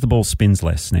 well, because the ball spins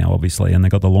less now, obviously, and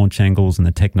they've got the launch angles and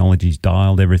the technology's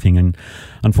dialed everything. And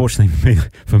unfortunately,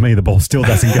 for me, the ball still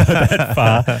doesn't go that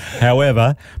far. However,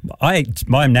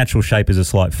 my natural shape is a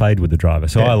slight fade with the driver,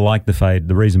 so I like the fade.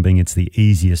 The reason being it's the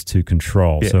easiest to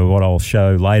control. Yeah. So what I'll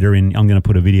show later I'm going to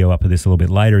put a video up of this a little bit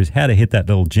later, is how to hit that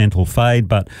little gentle fade.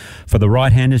 But for the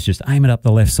right-handers, just aim it up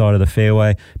the left side of the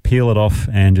fairway, peel it off,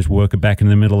 and just work it back in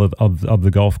the middle of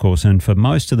the golf course. And for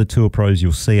most of the tour pros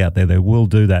you'll see out there, they will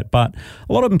do that. But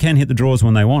a lot of them can hit the draws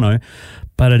when they want to.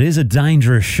 But it is a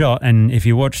dangerous shot, and if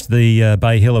you watched the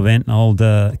Bay Hill event, old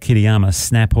Kitayama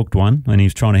snap-hooked one when he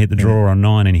was trying to hit the draw on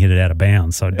 9 and he hit it out of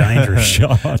bounds, so dangerous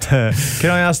shot.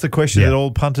 Can I ask the question that all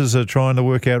punters are trying to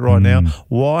work out right now?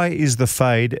 Why is the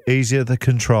fade easier to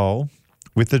control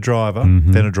with the driver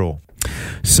than a draw?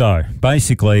 So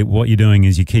basically what you're doing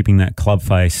is you're keeping that club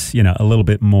face, a little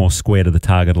bit more square to the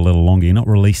target a little longer. You're not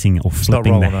releasing or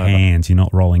flipping the hands. You're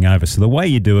not rolling over. So the way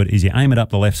you do it is you aim it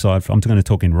up the left side. I'm going to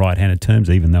talk in right-handed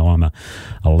terms, even though I'm a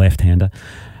left-hander.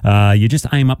 You just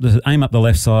aim up the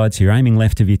left side, so you're aiming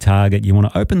left of your target. You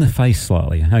want to open the face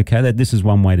slightly. Okay, this is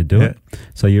one way to do it.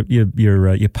 So your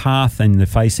path and the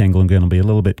face angle are going to be a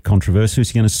little bit controversial. So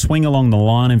you're going to swing along the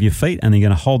line of your feet, and you're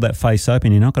going to hold that face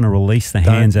open. You're not going to release the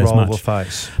hands as much. Don't roll the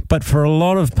face. But for a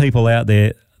lot of people out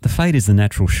there, the fade is the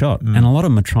natural shot, and a lot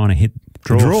of them are trying to hit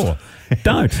draw.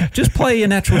 Don't. Just play your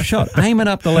natural shot. Aim it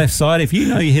up the left side. If you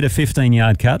know you hit a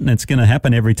 15-yard cut, and it's going to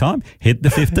happen every time, hit the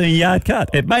 15-yard cut.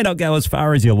 It may not go as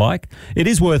far as you like. It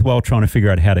is worthwhile trying to figure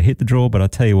out how to hit the draw, but I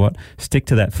tell you what, stick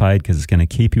to that fade because it's going to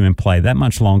keep you in play that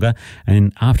much longer.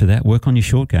 And after that, work on your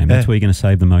short game. That's where you're going to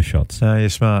save the most shots. No, you're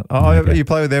smart. You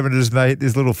play with Evan and just mate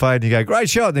this little fade, and you go, great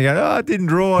shot. And you go, it didn't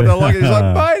draw. I don't like it. He's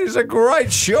like, mate, it's a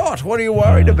great shot. What are you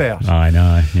worried about? I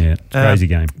know. Yeah. It's a crazy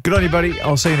game. Good on you, buddy.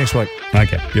 I'll see you next week.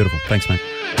 Okay. Beautiful. Thanks, mate.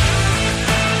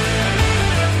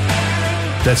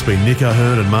 That's been Nick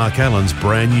O'Hearn and Mark Allen's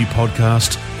brand new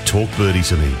podcast, Talk Birdie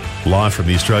to Me, live from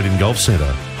the Australian Golf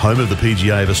Centre, home of the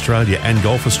PGA of Australia and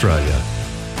Golf Australia.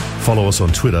 Follow us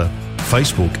on Twitter,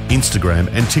 Facebook, Instagram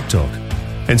and TikTok.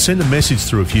 And send a message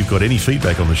through if you've got any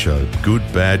feedback on the show, good,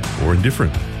 bad or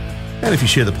indifferent. And if you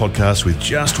share the podcast with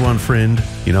just one friend,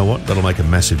 you know what? That'll make a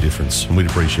massive difference and we'd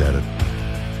appreciate it.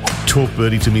 Talk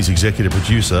Birdie to Me's executive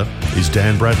producer is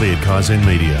Dan Bradley at Kaizen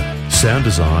Media. Sound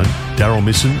design, Daryl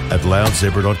Misson at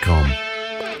loudzebra.com.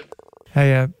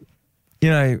 Hey,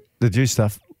 the juice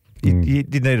stuff, you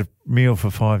didn't eat a meal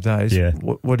for 5 days. Yeah.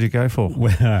 What did you go for?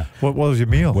 What was your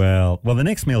meal? Well, the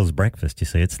next meal is breakfast, you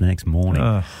see. It's the next morning.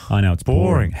 I know, it's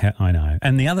boring. I know.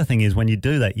 And the other thing is when you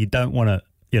do that, you don't want to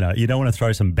you don't want to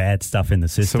throw some bad stuff in the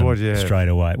system straight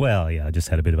away. Well, I just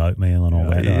had a bit of oatmeal and all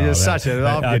that. You're such a...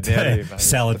 I'm getting out of here, mate.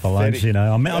 Salad for lunch,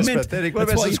 That's pathetic. What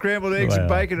about some scrambled eggs and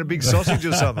bacon and a big sausage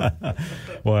or something?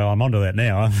 Well, I'm onto that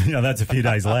now. That's a few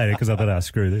days later because I thought,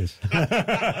 screw this.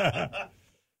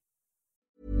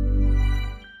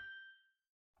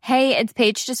 Hey, it's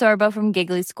Paige DeSorbo from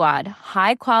Giggly Squad.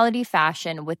 High quality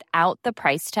fashion without the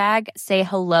price tag. Say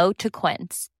hello to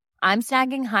Quince. I'm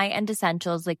snagging high-end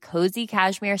essentials like cozy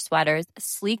cashmere sweaters,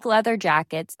 sleek leather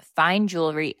jackets, fine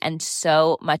jewelry, and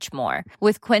so much more.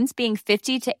 With Quince being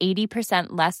 50 to 80%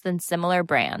 less than similar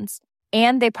brands.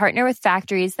 And they partner with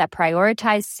factories that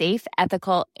prioritize safe,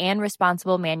 ethical, and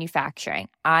responsible manufacturing.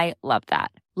 I love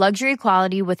that. Luxury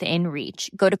quality within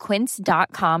reach. Go to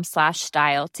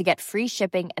quince.com/style to get free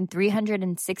shipping and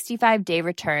 365-day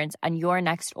returns on your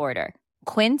next order.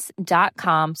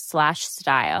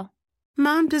 Quince.com/style.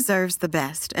 Mom deserves the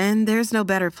best, and there's no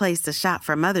better place to shop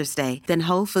for Mother's Day than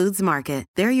Whole Foods Market.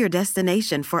 They're your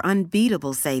destination for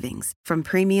unbeatable savings, from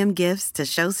premium gifts to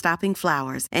show-stopping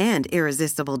flowers and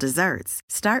irresistible desserts.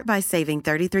 Start by saving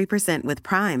 33% with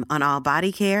Prime on all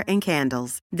body care and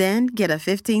candles. Then get a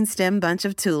 15-stem bunch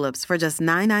of tulips for just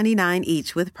 $9.99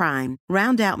 each with Prime.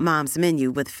 Round out Mom's menu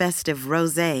with festive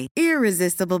rosé,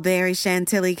 irresistible berry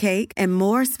chantilly cake, and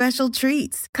more special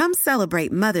treats. Come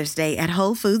celebrate Mother's Day at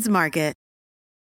Whole Foods Market.